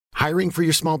Hiring for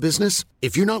your small business?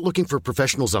 If you're not looking for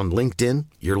professionals on LinkedIn,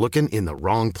 you're looking in the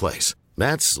wrong place.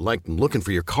 That's like looking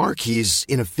for your car keys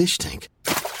in a fish tank.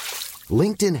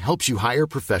 LinkedIn helps you hire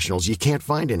professionals you can't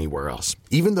find anywhere else,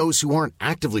 even those who aren't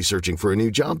actively searching for a new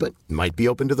job but might be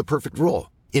open to the perfect role.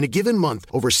 In a given month,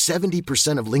 over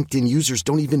 70% of LinkedIn users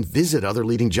don't even visit other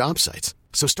leading job sites.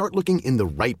 So start looking in the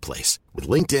right place. With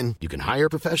LinkedIn, you can hire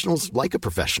professionals like a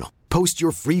professional. Post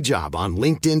your free job on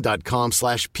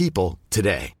linkedin.com/people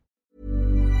today.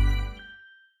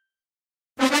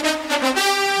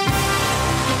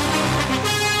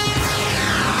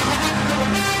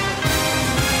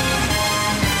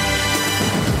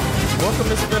 Welcome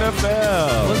to Spin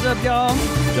NFL. What's up, y'all?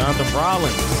 Jonathan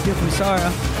Rollins. Skip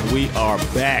Musara. We are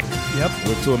back. Yep.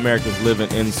 With two Americans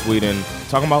living in Sweden,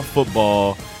 talking about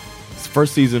football. It's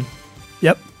first season.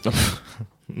 Yep.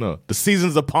 No, the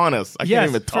season's upon us. I can't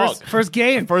even talk. First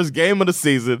game. First game of the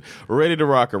season. We're ready to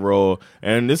rock and roll.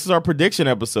 And this is our prediction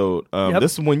episode.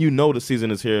 This is when you know the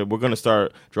season is here. We're going to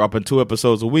start dropping 2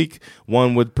 episodes a week,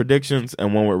 one with predictions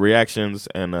and one with reactions.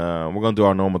 And we're going to do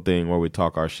our normal thing where we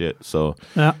talk our shit. So,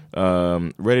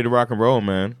 ready to rock and roll,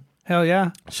 man. Hell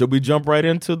yeah. Should we jump right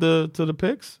into the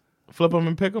picks? Flip them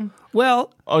and pick them?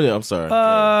 Well. Oh, yeah, I'm sorry. We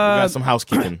got some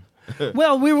housekeeping.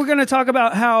 Well, we were going to talk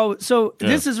about how,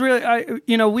 this is really,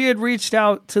 we had reached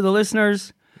out to the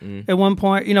listeners at one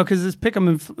point, because this pick 'em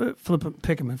and flip 'em,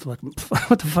 pick 'em and flip 'em.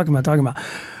 What the fuck am I talking about?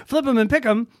 Flip 'em and pick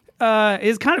 'em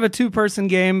is kind of a 2-person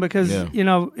game because,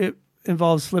 it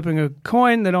involves flipping a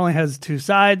coin that only has 2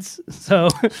 sides. So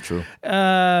it's true.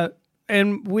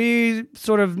 And we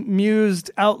sort of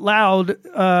mused out loud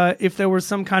if there was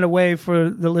some kind of way for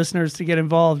the listeners to get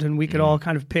involved and we could all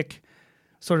kind of pick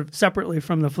sort of separately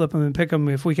from the flip 'em and pick 'em,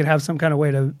 if we could have some kind of way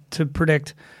to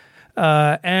predict.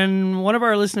 And one of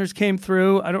our listeners came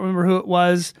through, I don't remember who it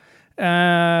was,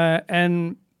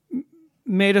 and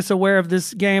made us aware of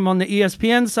this game on the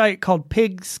ESPN site called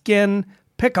Pigskin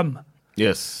Pick'em.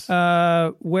 Yes.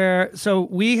 I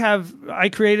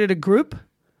created a group,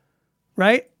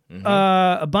 right? Mm-hmm.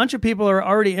 A bunch of people are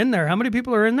already in there. How many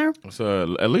people are in there?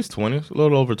 So at least 20, a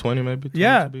little over 20 maybe.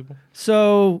 20 people.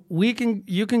 So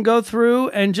you can go through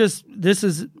and this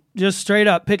is just straight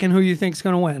up picking who you think's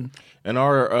going to win. And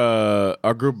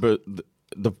our group,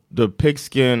 the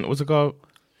Pigskin, what's it called?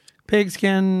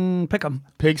 Pigskin Pick'em.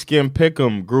 Pigskin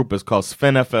Pick'em group is called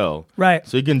SFNFL. Right.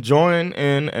 So you can join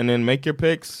in and then make your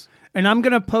picks. And I'm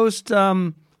going to post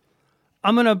a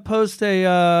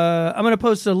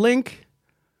link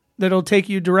that'll take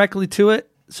you directly to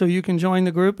it, so you can join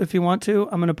the group if you want to.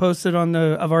 I'm going to post it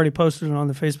I've already posted it on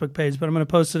the Facebook page, but I'm going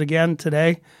to post it again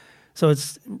today, so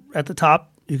it's at the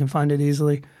top. You can find it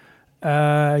easily.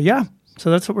 So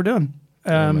that's what we're doing.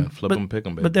 Flip 'em, pick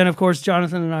 'em, baby. But then, of course,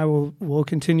 Jonathan and I will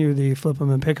continue the flip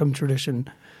 'em and pick 'em tradition,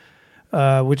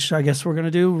 which I guess we're going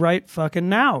to do right fucking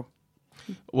now.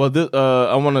 Well,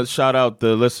 I want to shout out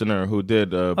the listener who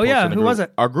did. Who was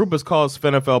it? Our group is called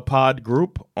SFNFL Pod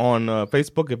Group on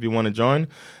Facebook if you want to join.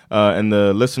 And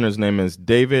the listener's name is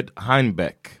David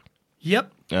Heinbeck.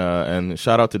 Yep. And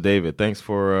shout out to David. Thanks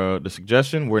for the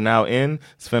suggestion. We're now in.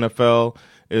 SFNFL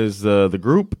is the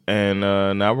group. And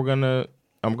now I'm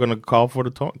going to call for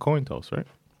the coin toss, right?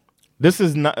 This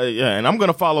is not, and I'm going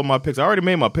to follow my picks. I already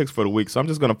made my picks for the week, so I'm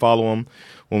just going to follow them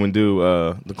when we do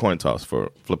the coin toss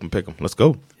for Flip and Pick 'em. Let's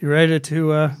go. You ready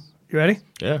you ready?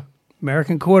 Yeah.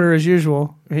 American quarter as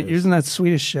usual. Yes. Using that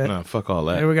Swedish shit. Nah, fuck all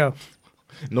that. Here we go.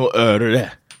 No,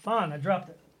 that. Fine, I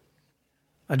dropped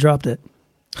it.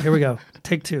 Here we go.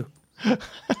 Take 2.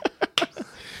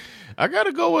 I got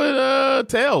to go with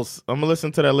tails. I'm going to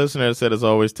listen to that listener that said it's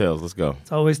always tails. Let's go.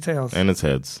 It's always tails. And it's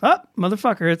heads. Oh,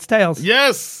 motherfucker, it's tails.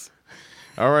 Yes!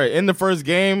 All right, in the first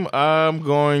game, I'm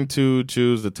going to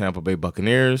choose the Tampa Bay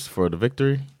Buccaneers for the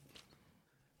victory.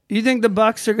 You think the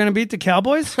Bucs are going to beat the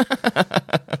Cowboys?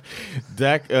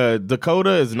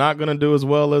 Dakota is not going to do as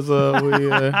well as we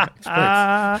expect.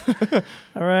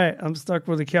 All right, I'm stuck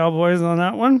with the Cowboys on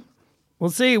that one.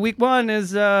 We'll see. Week 1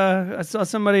 is, I saw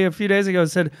somebody a few days ago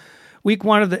said, Week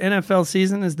 1 of the NFL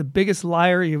season is the biggest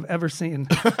liar you've ever seen.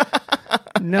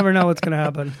 Never know what's going to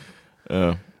happen.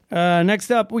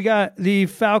 Next up, we got the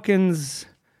Falcons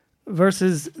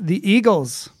versus the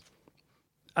Eagles.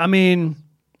 I mean,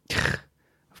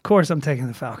 of course I'm taking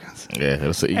the Falcons. Yeah,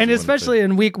 that's an easy and especially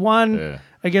in Week 1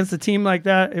 against a team like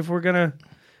that, if we're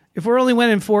only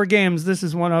winning 4 games, this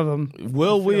is one of them.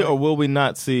 Will we or will we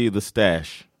not see the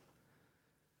stash?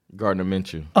 Gardner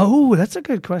Minshew. Oh, that's a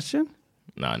good question.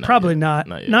 Nah, probably not.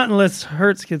 Not unless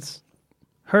Hurts gets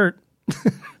hurt.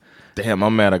 Damn,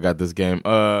 I'm mad I got this game.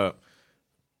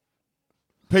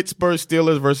 Pittsburgh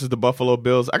Steelers versus the Buffalo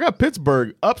Bills. I got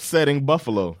Pittsburgh upsetting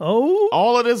Buffalo. Oh.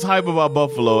 All of this hype about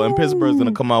Buffalo, and Pittsburgh's going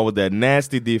to come out with that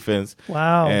nasty defense.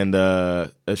 Wow. And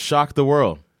shock the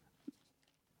world.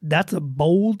 That's a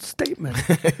bold statement.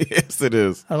 Yes, it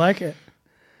is. I like it.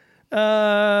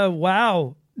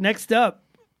 Wow. Next up,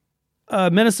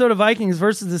 Minnesota Vikings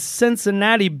versus the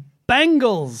Cincinnati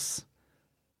Bengals.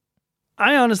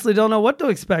 I honestly don't know what to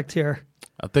expect here.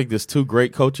 I think there's two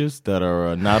great coaches that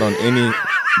are not on any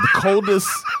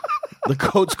the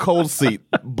Coach Cold Seat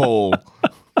Bowl.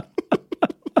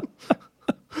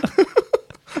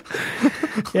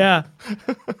 Yeah.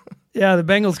 Yeah, the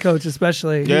Bengals coach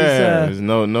especially. Yeah, there's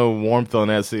no warmth on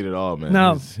that seat at all, man.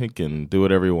 No. He can do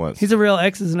whatever he wants. He's a real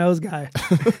X's and O's guy.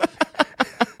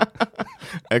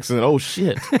 Excellent. Oh,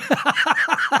 shit.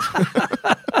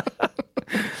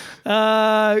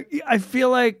 I feel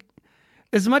like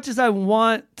as much as I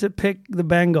want to pick the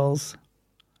Bengals,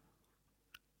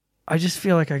 I just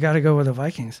feel like I got to go with the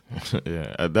Vikings.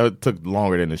 Yeah, that took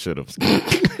longer than it should have.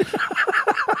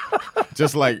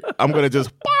 Just like, I'm going to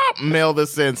just mail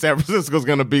this in. San Francisco's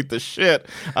going to beat the shit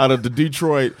out of the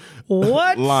Detroit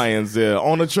Lions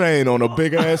on a chain, on a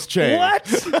big-ass chain.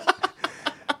 What?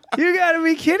 You got to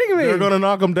be kidding me. They're going to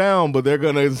knock them down, but they're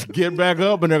going to get back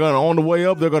up, and they're going to, on the way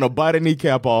up, they're going to bite a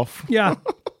kneecap off. Yeah.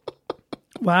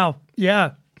 Wow.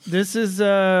 Yeah. This is...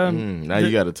 now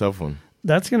you got a tough one.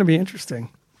 That's going to be interesting.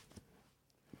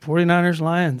 49ers,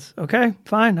 Lions. Okay,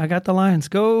 fine. I got the Lions.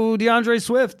 Go DeAndre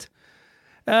Swift.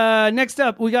 Next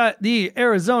up, we got the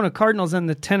Arizona Cardinals and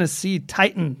the Tennessee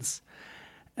Titans.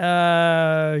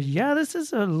 This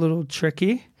is a little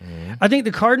tricky. I think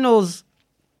the Cardinals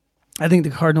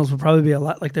will probably be a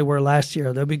lot like they were last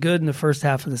year. They'll be good in the first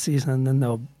half of the season, and then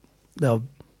they'll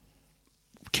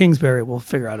Kingsbury will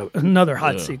figure out another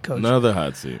hot seat coach. Another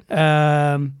hot seat.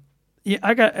 I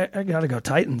got to go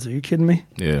Titans. Are you kidding me?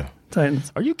 Yeah.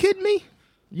 Titans. Are you kidding me?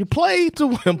 You play to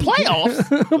win playoffs.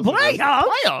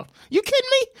 Playoffs. You kidding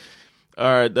me?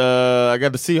 All right. I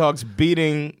got the Seahawks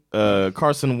beating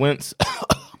Carson Wentz.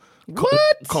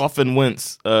 What? Coffin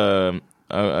Wentz. I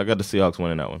got the Seahawks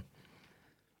winning that one.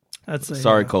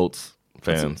 Sorry, Colts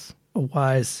fans. A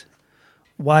wise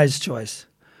choice.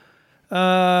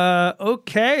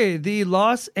 Okay, the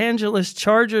Los Angeles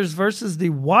Chargers versus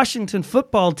the Washington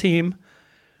Football Team.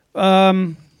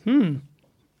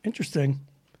 Interesting.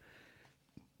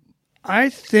 I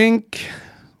think.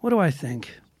 What do I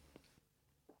think?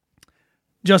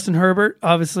 Justin Herbert,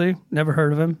 obviously, never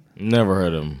heard of him. Never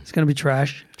heard of him. It's going to be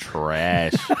trash.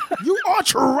 Trash. You are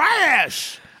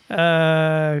trash.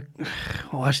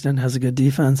 Washington has a good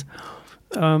defense.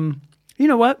 You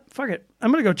know what? Fuck it.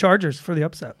 I'm going to go Chargers for the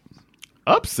upset.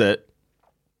 Upset?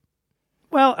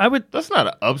 Well, I would. That's not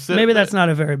an upset. Maybe that's not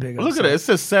a very big upset. Look at it. It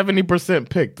says 70%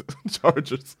 picked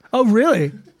Chargers. Oh,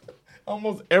 really?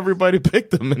 Almost everybody picked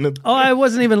them. Oh, I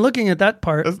wasn't even looking at that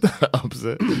part. That's not an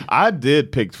upset. I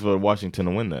did pick for Washington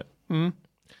to win that.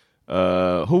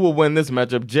 Mm-hmm. Who will win this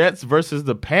matchup? Jets versus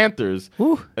the Panthers.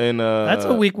 Ooh, and that's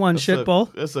a week one shit bowl.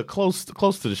 It's a close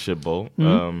to the shit bowl.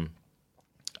 Mm-hmm.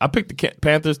 I picked the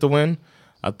Panthers to win.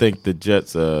 I think the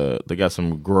Jets, they got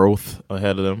some growth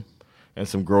ahead of them and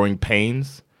some growing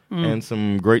pains and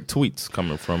some great tweets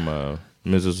coming from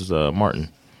Mrs.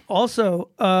 Martin. Also,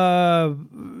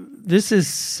 this is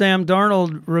Sam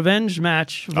Darnold revenge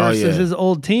match versus his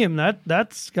old team.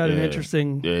 That's got an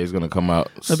interesting. Yeah, he's gonna come out.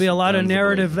 There'll be a lot of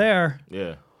narrative there.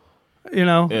 Yeah, you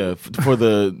know. Yeah, for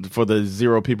the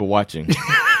 0 people watching.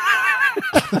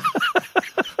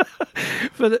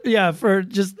 For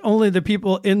just only the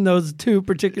people in those 2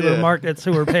 particular markets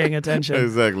who are paying attention.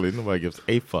 Exactly. Nobody gives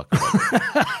a fuck.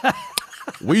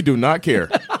 We do not care.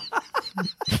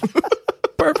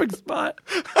 Perfect spot.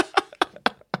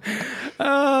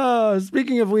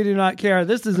 Speaking of we do not care,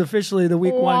 this is officially the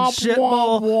week 1 shit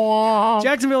bowl.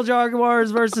 Jacksonville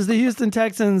Jaguars versus the Houston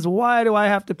Texans. Why do I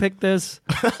have to pick this?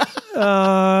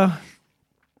 I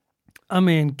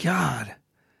mean, God.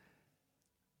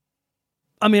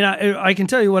 I mean, I can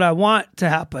tell you what I want to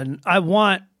happen. I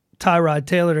want Tyrod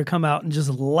Taylor to come out and just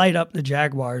light up the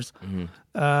Jaguars. Mm-hmm.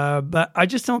 But I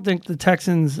just don't think the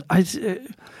Texans. I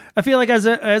feel like as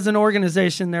an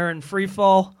organization, they're in free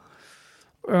fall.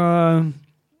 I'm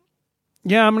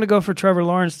going to go for Trevor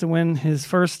Lawrence to win his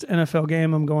first NFL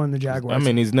game. I'm going the Jaguars. I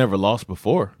mean, he's never lost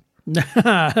before.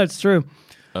 That's true.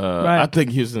 Right. I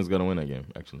think Houston's going to win that game,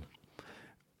 actually.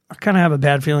 I kind of have a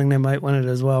bad feeling they might win it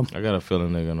as well. I got a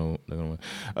feeling they're gonna win.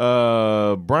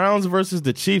 Browns versus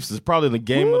the Chiefs is probably the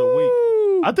game of the week.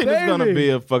 I think it's gonna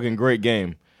be a fucking great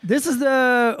game. This is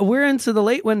we're into the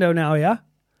late window now, yeah?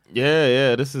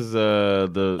 Yeah. This is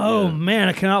Man,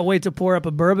 I cannot wait to pour up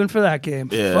a bourbon for that game.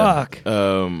 Yeah. Fuck.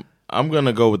 I'm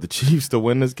gonna go with the Chiefs to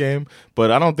win this game,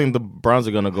 but I don't think the Browns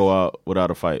are gonna go out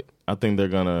without a fight. I think they're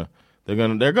gonna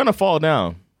fall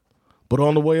down, but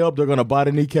on the way up, they're gonna bite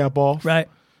a kneecap off. Right.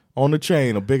 On the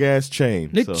chain, a big ass chain.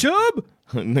 Nick Chubb.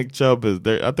 Nick Chubb is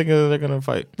there. I think they're gonna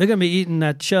fight. They're gonna be eating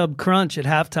that Chubb crunch at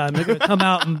halftime. They're gonna come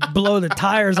out and blow the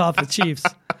tires off the Chiefs.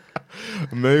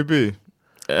 Maybe,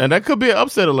 and that could be an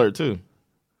upset alert too.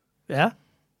 Yeah.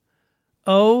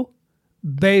 Oh,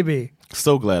 baby.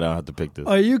 So glad I don't have to pick this.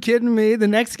 Are you kidding me? The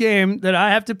next game that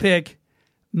I have to pick,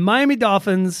 Miami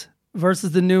Dolphins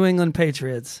versus the New England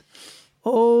Patriots.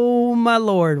 Oh, my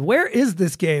Lord. Where is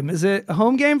this game? Is it a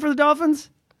home game for the Dolphins?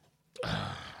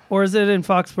 Or is it in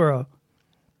Foxborough?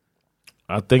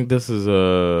 I think this is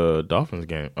a Dolphins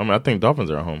game. I think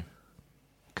Dolphins are at home.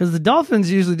 Because the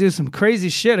Dolphins usually do some crazy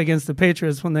shit against the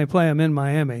Patriots when they play them in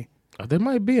Miami. They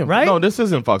might be in. Right? No, this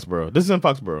isn't Foxborough. This is in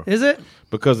Foxborough. Is it?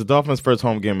 Because the Dolphins' first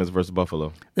home game is versus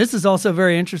Buffalo. This is also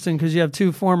very interesting because you have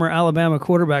two former Alabama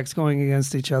quarterbacks going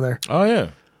against each other. Oh,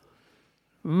 yeah.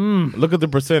 Look at the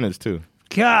percentage, too.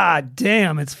 God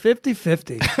damn, it's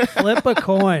 50-50. Flip a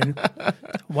coin.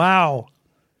 Wow.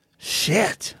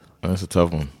 Shit. That's a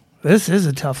tough one. This is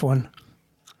a tough one.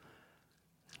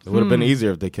 It would have been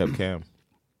easier if they kept Cam.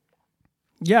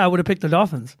 Yeah, I would have picked the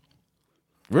Dolphins.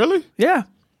 Really? Yeah.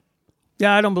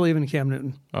 Yeah, I don't believe in Cam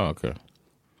Newton. Oh, okay.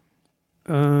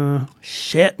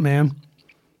 Shit, man.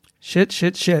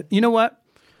 Shit. You know what?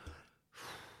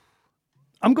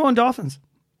 I'm going Dolphins.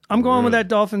 I'm going with that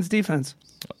Dolphins defense.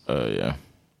 Yeah.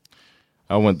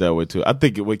 I went that way, too. I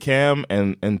think with Cam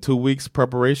and 2 weeks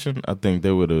preparation, I think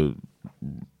they would have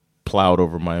plowed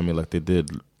over Miami like they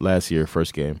did last year,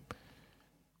 first game.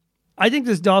 I think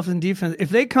this Dolphin defense,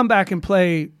 if they come back and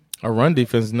play... A run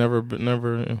defense never.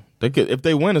 They could, if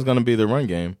they win, it's going to be the run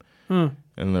game. And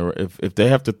if they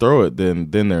have to throw it, then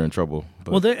they're in trouble.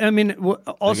 But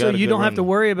also you don't have to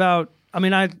worry about.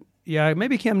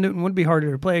 Maybe Cam Newton would be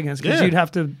harder to play against because you'd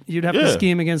have to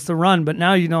scheme against the run. But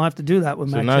now you don't have to do that with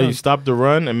Mac Jones. So now you stop the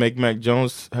run and make Mac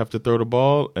Jones have to throw the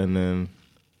ball, and then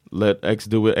let X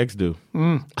do what X do.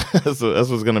 So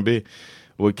that's what's going to be.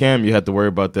 With Cam, you had to worry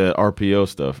about that RPO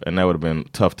stuff, and that would have been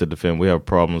tough to defend. We have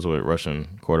problems with Russian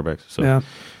quarterbacks, so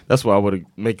that's why I would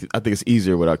make. I think it's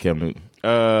easier without Cam Newton.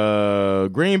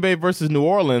 Green Bay versus New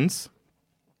Orleans.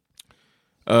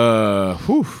 I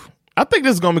think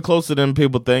this is going to be closer than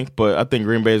people think, but I think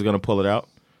Green Bay is going to pull it out.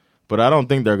 But I don't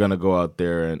think they're going to go out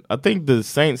there, and I think the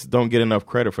Saints don't get enough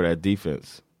credit for that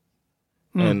defense.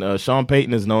 And Sean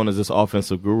Payton is known as this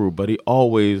offensive guru, but he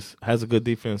always has a good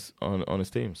defense on his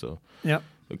team. So,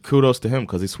 kudos to him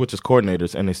because he switches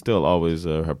coordinators, and they still always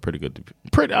have pretty good.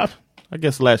 I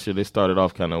guess last year they started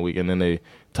off kind of weak, and then they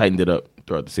tightened it up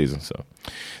throughout the season. So,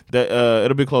 that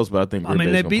it'll be close, but I think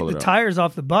they beat the tires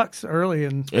off the Bucks early,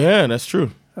 and that's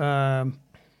true.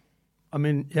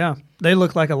 They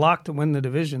looked like a lock to win the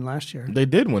division last year. They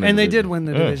did win, and they did win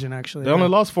the division. Actually, they only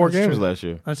lost 4 games last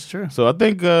year. That's true. So I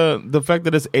think the fact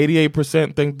that it's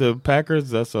 88% think the Packers,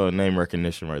 that's a name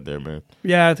recognition right there, man.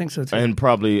 Yeah, I think so too. And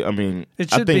probably, I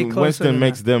think Winston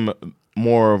makes them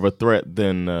more of a threat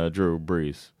than Drew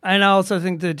Brees. And I also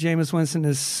think that Jameis Winston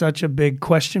is such a big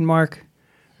question mark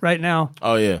right now.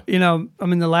 Oh yeah.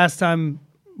 The last time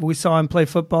we saw him play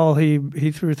football,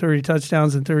 he threw 30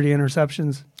 touchdowns and 30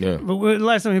 interceptions. Yeah. But the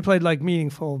last time he played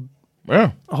meaningful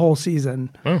a whole season.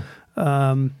 Yeah.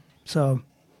 So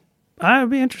it'd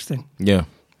be interesting. Yeah.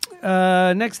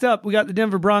 Next up, we got the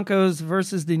Denver Broncos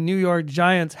versus the New York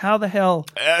Giants. How the hell?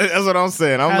 That's what I'm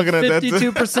saying. I'm looking at that.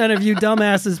 52% of you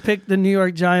dumbasses picked the New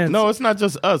York Giants. No, it's not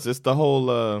just us. It's the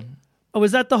whole...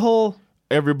 is that the whole...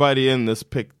 Everybody in this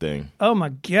pick thing. Oh, my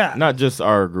God. Not just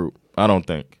our group, I don't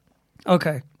think.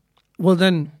 Okay. Well,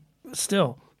 then,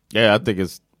 still. Yeah, I think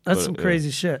it's... That's some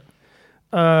crazy shit.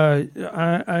 I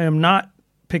am not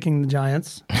picking the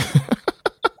Giants.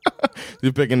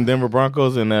 You're picking Denver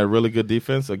Broncos in that really good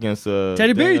defense against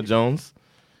Daniel Jones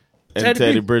and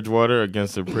Teddy Bridgewater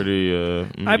against a pretty...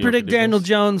 I predict defense. Daniel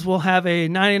Jones will have a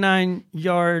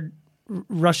 99-yard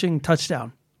rushing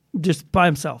touchdown just by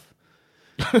himself.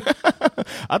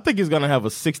 I think he's going to have a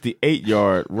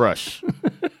 68-yard rush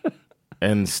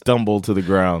and stumble to the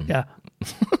ground. Yeah.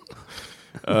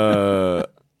 The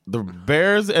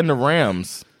Bears and the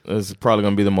Rams is probably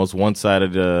going to be the most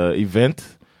one-sided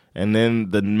event. And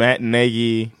then the Matt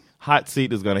Nagy hot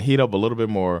seat is going to heat up a little bit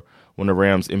more when the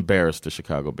Rams embarrass the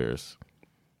Chicago Bears.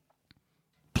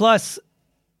 Plus,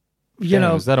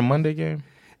 is that a Monday game?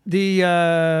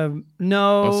 No.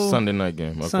 That's a Sunday night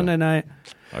game. Okay. Sunday night.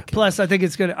 Okay. Plus, I think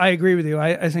it's good. I agree with you.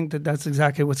 I think that's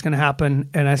exactly what's going to happen.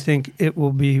 And I think it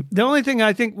will be. The only thing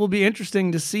I think will be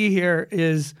interesting to see here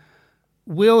is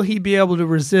will he be able to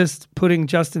resist putting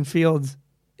Justin Fields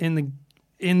in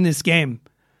this game?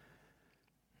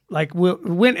 Like,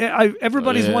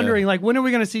 everybody's wondering, like, when are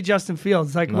we going to see Justin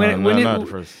Fields? Like, not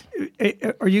first.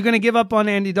 Are you going to give up on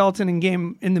Andy Dalton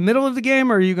in the middle of the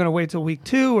game, or are you going to wait till week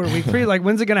 2 or week 3? Like,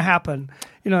 when's it going to happen?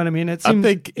 You know what I mean? It seems I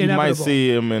think you inevitable. might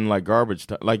see him in like garbage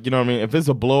time. Like, you know what I mean? If it's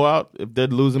a blowout, if they're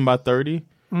losing by 30,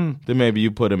 then maybe you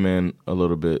put him in a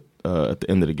little bit at the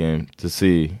end of the game to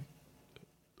see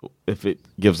if it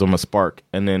gives them a spark.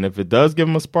 And then if it does give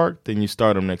him a spark, then you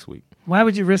start him next week. Why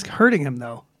would you risk hurting him,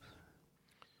 though?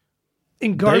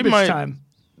 In garbage time.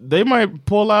 They might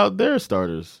pull out their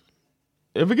starters.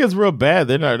 If it gets real bad,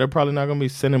 they're probably not going to be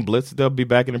sending blitz. They'll be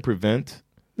back in and prevent.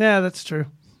 Yeah, that's true.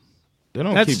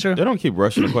 That's true. They don't keep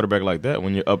rushing the quarterback like that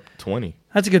when you're up 20.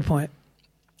 That's a good point.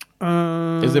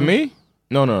 Is it me?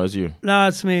 No, it's you. No,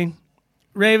 it's me.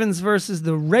 Ravens versus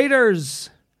the Raiders.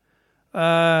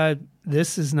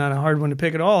 This is not a hard one to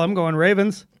pick at all. I'm going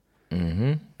Ravens.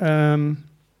 Mm-hmm.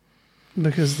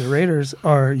 Because the Raiders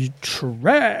are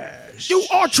trash. You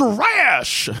are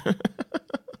trash.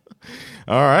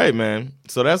 All right, man.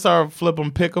 So that's our flip 'em,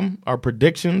 pick 'em, our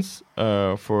predictions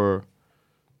for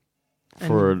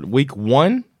week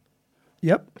 1.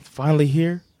 Yep. It's finally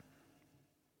here.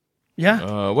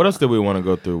 Yeah. What else did we want to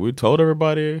go through? We told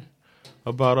everybody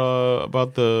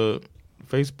about the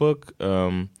Facebook.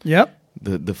 Yep.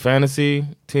 The fantasy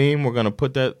team. We're gonna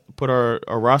put our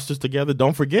rosters together.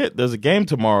 Don't forget, there's a game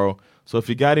tomorrow. So if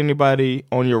you got anybody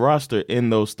on your roster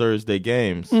in those Thursday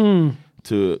games, to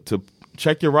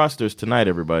check your rosters tonight,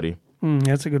 everybody.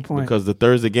 That's a good point. Because the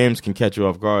Thursday games can catch you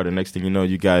off guard, and next thing you know,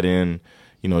 you got in,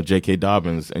 J.K.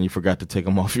 Dobbins, and you forgot to take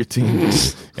him off your team,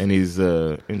 and he's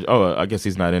I guess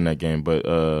he's not in that game, but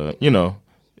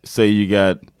say you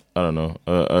got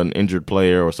an injured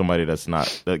player or somebody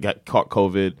that got caught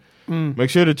COVID. Make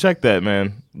sure to check that,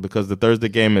 man, because the Thursday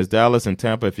game is Dallas and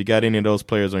Tampa. If you got any of those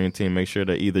players on your team, make sure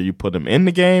that either you put them in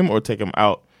the game or take them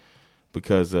out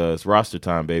because it's roster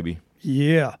time, baby.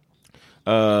 Yeah.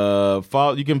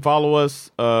 You can follow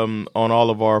us on all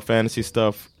of our fantasy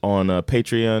stuff on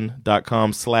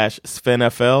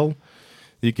patreon.com/SvenFL.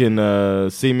 You can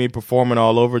see me performing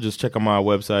all over. Just check out my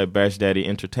website,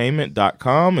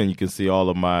 bashdaddyentertainment.com, and you can see all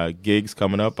of my gigs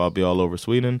coming up. I'll be all over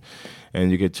Sweden. And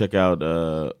you can check out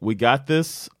We Got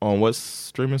This on what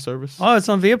streaming service? Oh, it's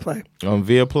on Viaplay. On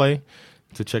Viaplay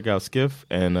to check out Skiff.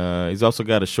 And he's also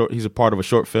got he's a part of a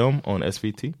short film on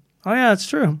SVT. Oh, yeah, it's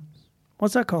true.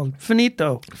 What's that called?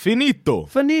 Finito.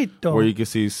 Where you can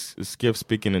see Skiff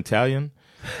speaking Italian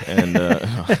and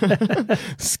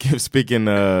Skiff speaking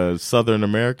Southern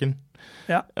American.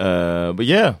 Yeah. But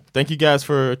yeah, thank you guys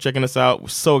for checking us out. We're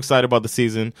so excited about the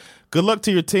season. Good luck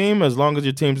to your team, as long as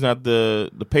your team's not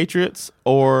the Patriots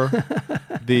or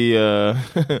the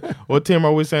what team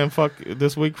are we saying fuck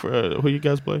this week for who you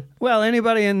guys play? Well,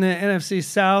 anybody in the NFC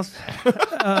South.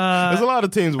 There's a lot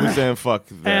of teams we're saying fuck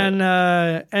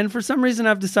that. And for some reason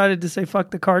I've decided to say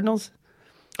fuck the Cardinals.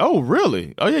 Oh,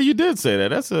 really? Oh, yeah, you did say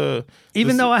that.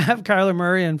 Even though I have Kyler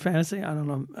Murray in fantasy, I don't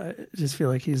know. I just feel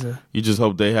like he's a... You just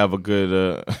hope they have a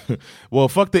good... well,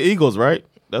 fuck the Eagles, right?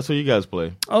 That's what you guys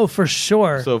play. Oh, for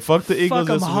sure. So fuck the Eagles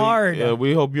this week. Fuck them hard. Yeah,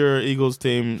 we hope your Eagles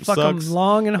team fuck sucks. Fuck them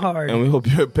long and hard. And we hope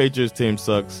your Patriots team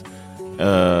sucks.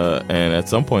 And at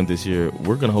some point this year,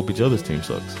 we're going to hope each other's team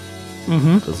sucks.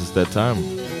 Because it's that time.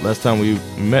 Last time we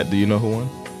met, do you know who won?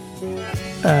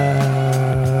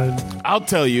 I'll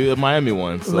tell you. Miami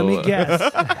won. So. Let me guess.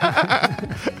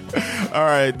 All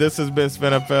right. This has been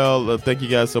SvenFL. Thank you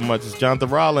guys so much. It's Jonathan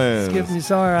Rollins. Skip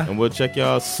Nisara. And we'll check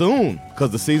y'all soon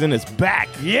because the season is back.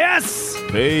 Yes.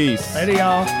 Peace. Later,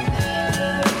 y'all.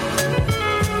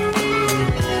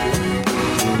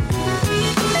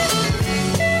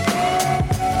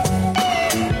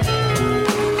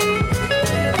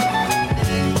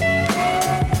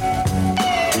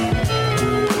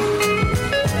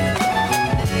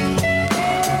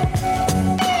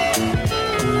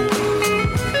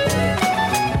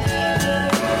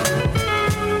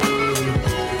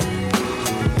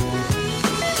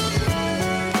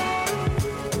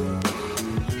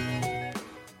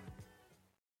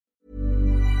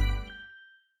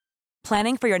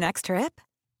 Planning for your next trip?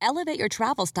 Elevate your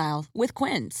travel style with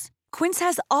Quince. Quince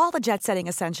has all the jet-setting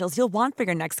essentials you'll want for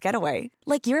your next getaway,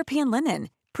 like European linen,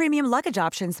 premium luggage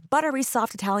options, buttery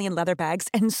soft Italian leather bags,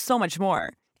 and so much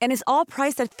more. And is all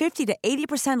priced at 50 to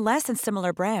 80% less than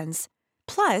similar brands.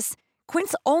 Plus,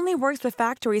 Quince only works with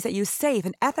factories that use safe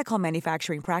and ethical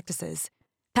manufacturing practices.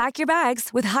 Pack your bags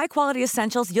with high-quality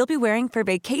essentials you'll be wearing for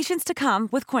vacations to come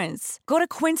with Quince. Go to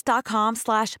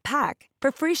quince.com/pack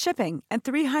for free shipping and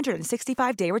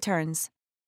 365-day returns.